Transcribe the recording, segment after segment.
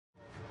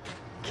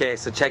Okay,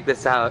 so check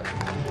this out.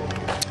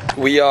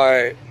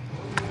 I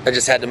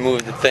just had to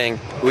move the thing.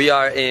 We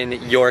are in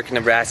York,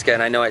 Nebraska,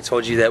 and I know I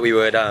told you that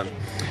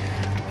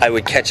I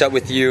would catch up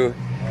with you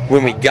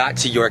when we got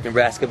to York,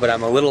 Nebraska, but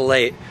I'm a little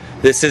late.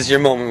 This is your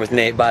moment with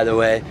Nate, by the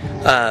way.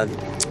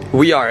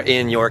 We are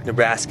in York,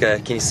 Nebraska.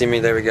 Can you see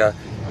me? There we go.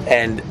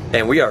 And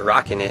we are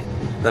rocking it,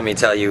 let me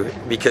tell you,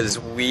 because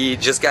we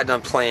just got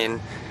done playing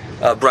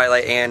Bright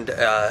Light and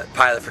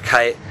Pilot for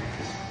Kite.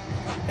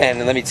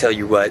 And let me tell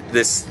you what,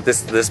 this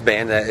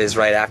band that is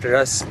right after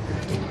us,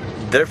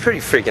 they're pretty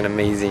freaking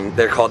amazing.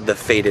 They're called The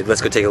Faded.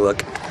 Let's go take a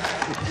look.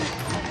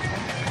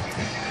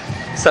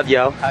 What's up,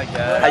 yo? Hi,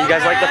 How you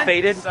guys like The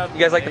Faded? You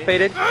guys like The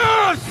Faded?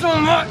 Oh, so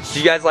much! Do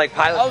you guys like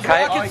Pilot for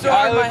Kite? Did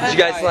you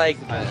guys like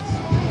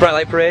Bright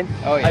Light Parade?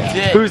 Oh yeah. I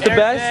did. Who's the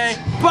best?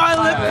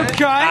 Pilot for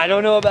Kite! I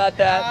don't know about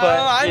that, but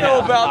I know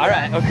about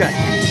that. Alright, okay.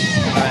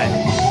 Alright.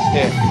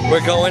 Here,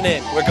 we're going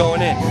in. We're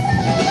going in.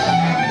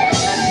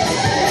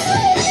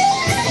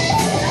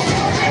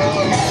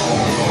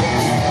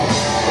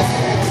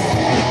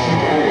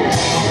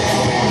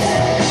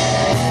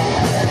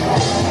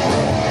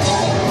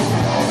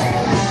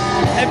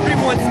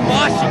 Everyone's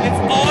moshing, it's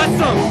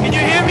awesome! Can you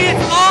hear me?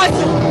 It's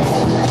awesome!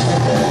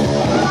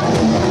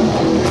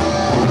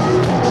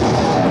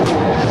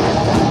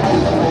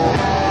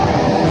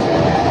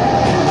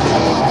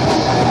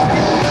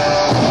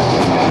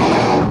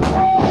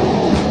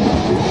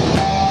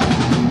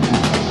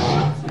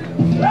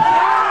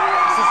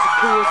 This is the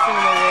coolest thing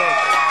in the world.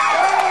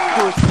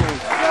 Coolest thing.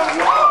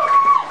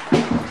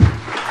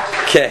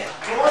 Okay.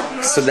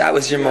 So that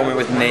was your moment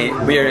with Nate.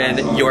 We are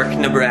in York,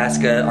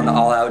 Nebraska on the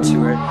All Out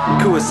tour.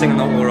 Coolest thing in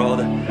the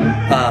world.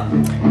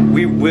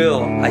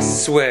 I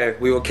swear,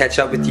 we will catch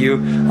up with you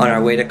on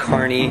our way to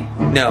Kearney.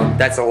 No,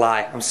 that's a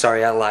lie. I'm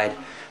sorry, I lied.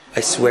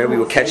 I swear we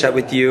will catch up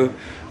with you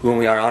when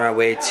we are on our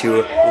way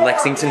to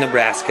Lexington,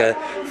 Nebraska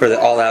for the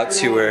All Out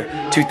tour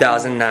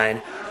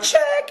 2009.